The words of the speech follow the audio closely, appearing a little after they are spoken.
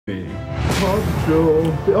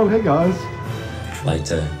Oh, hey guys. Like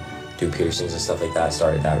to do piercings and stuff like that. I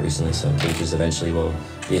started that recently, so cages eventually will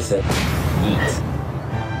be a thing. Eat.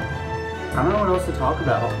 I don't know what else to talk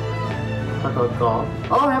about. Talk about golf.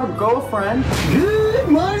 Oh, I have a girlfriend. Good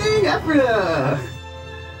morning, Ephrata.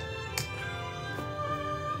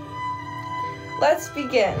 Let's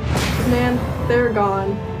begin. Man, they're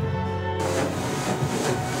gone.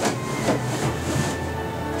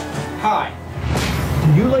 Hi.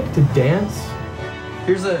 Do you like to dance?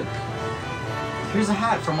 Here's a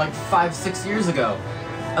hat from like 5-6 years ago.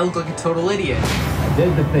 I look like a total idiot. I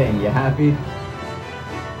did the thing. You happy?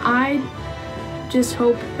 I just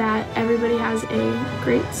hope that everybody has a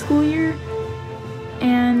great school year,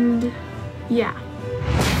 and yeah.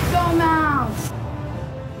 Go Mouse!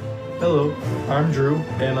 Hello, I'm Drew,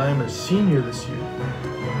 and I am a senior this year.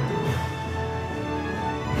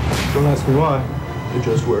 Don't ask me why, it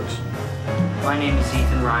just works. My name is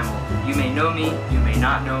Ethan Reimel. You may know me, you may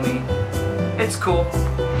not know me. It's cool.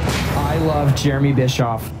 I love Jeremy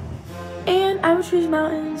Bischoff. And I would choose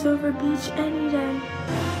mountains over beach any day.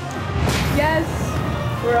 Yes,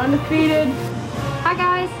 we're undefeated. Hi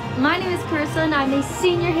guys, my name is Carissa and I'm a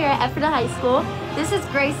senior here at Ephrata High School. This is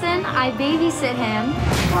Grayson, I babysit him.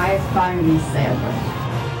 Why is buying me sandwich?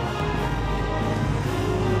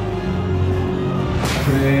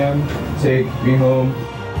 3 a.m. Take me home.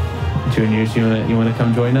 Juniors, you wanna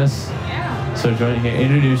come join us? Yeah. So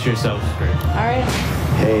introduce yourselves first. All right.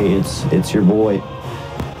 Hey, it's your boy.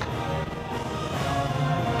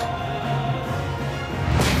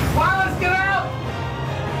 Let's get out!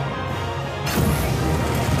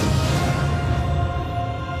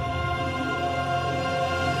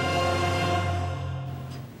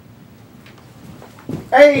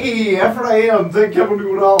 Hey, Ephrata AM. Take Kevin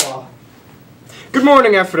Goodalla. Good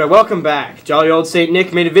morning, Ephrata. Welcome back. Jolly old Saint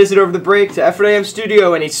Nick made a visit over the break to Ephrata AM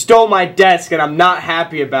studio, and he stole my desk, and I'm not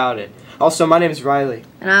happy about it. Also, my name is Riley.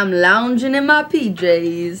 And I'm lounging in my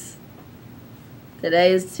PJs.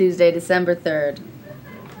 Today is Tuesday, December 3rd.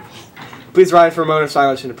 Please rise for a moment of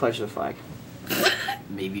silence and to pledge the flag.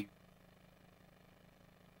 Maybe.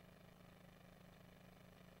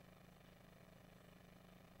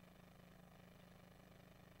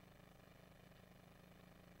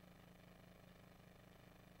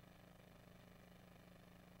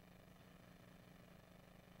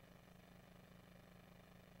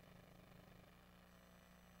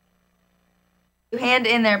 Hand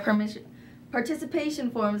in their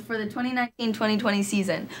participation forms for the 2019-2020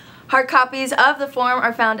 season. Hard copies of the form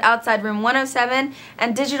are found outside room 107,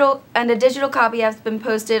 and a digital copy has been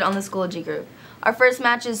posted on the Schoology group. Our first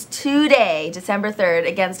match is today, December 3rd,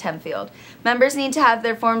 against Hempfield. Members need to have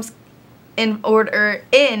their forms in order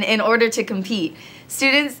to compete.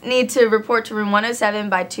 Students need to report to room 107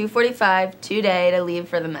 by 2:45 today to leave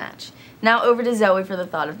for the match. Now over to Zoe for the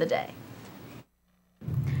thought of the day.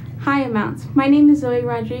 Hi, Amounts. My name is Zoe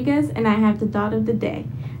Rodriguez, and I have the thought of the day.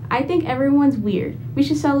 I think everyone's weird. We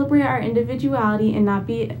should celebrate our individuality and not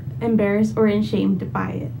be embarrassed or ashamed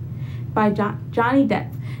by it. By Johnny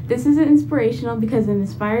Depp. This is inspirational because it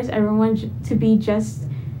inspires everyone to be just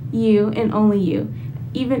you and only you,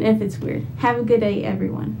 even if it's weird. Have a good day,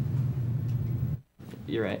 everyone.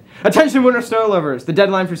 You're right. Attention, winter snow lovers! The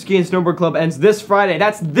deadline for Ski and Snowboard Club ends this Friday.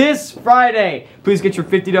 That's this Friday! Please get your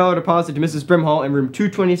 $50 deposit to Mrs. Brimhall in room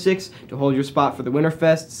 226 to hold your spot for the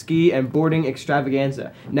Winterfest Ski and Boarding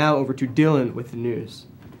Extravaganza. Now over to Dylan with the news.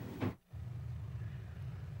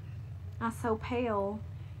 Not so pale.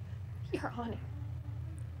 You're on it.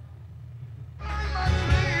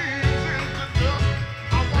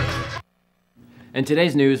 In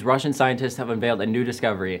today's news, Russian scientists have unveiled a new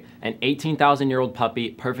discovery, an 18,000-year-old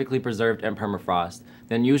puppy perfectly preserved in permafrost.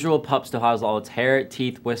 The unusual pup still has all its hair,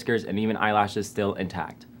 teeth, whiskers, and even eyelashes still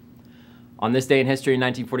intact. On this day in history in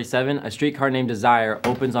 1947, A Streetcar Named Desire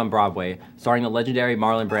opens on Broadway, starring the legendary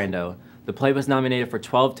Marlon Brando. The play was nominated for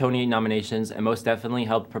 12 Tony nominations and most definitely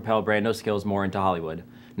helped propel Brando's skills more into Hollywood.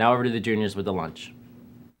 Now over to the juniors with the lunch.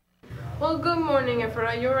 Well, good morning,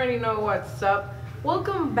 Ephrata. You already know what's up.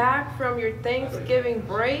 Welcome back from your Thanksgiving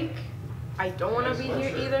break. I don't want to be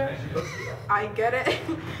here either. I get it.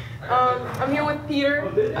 I'm here with Peter.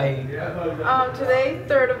 Today,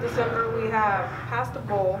 3rd of December, we have pasta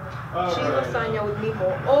bowl, cheese lasagna with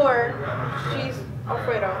meatball, or cheese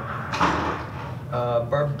Alfredo.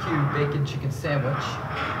 Barbecue bacon chicken sandwich.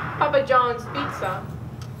 Papa John's pizza.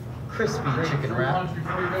 Crispy chicken wrap.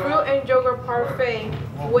 Fruit and yogurt parfait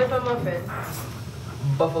with a muffin.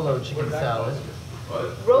 Buffalo chicken salad.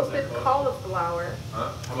 Roasted cauliflower.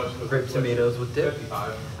 Grape tomatoes with dip.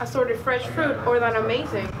 Assorted fresh fruit, or that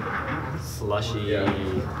amazing Slushy.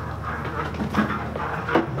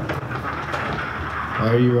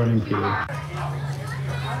 Why are you running, Peter?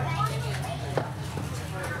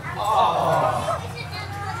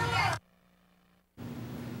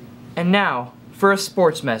 And now, for a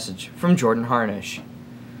sports message from Jordan Harnish.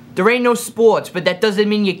 There ain't no sports, but that doesn't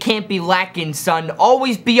mean you can't be lacking, son.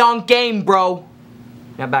 Always be on game, bro.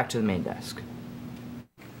 Now back to the main desk.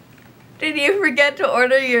 Did you forget to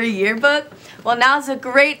order your yearbook? Well, now's a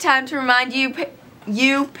great time to remind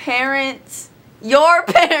your parents,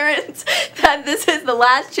 that this is the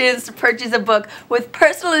last chance to purchase a book with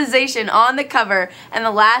personalization on the cover and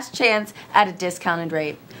the last chance at a discounted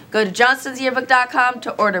rate. Go to johnsonsyearbook.com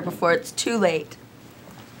to order before it's too late.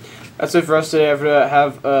 That's it for us today. Everyone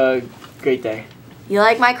have a great day. You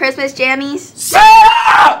like my Christmas jammies?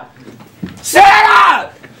 Santa!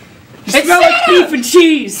 Santa! It smells like beef and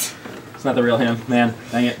cheese! It's not the real him, man.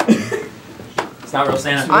 Dang it. It's not real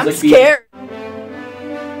Santa. I'm scared.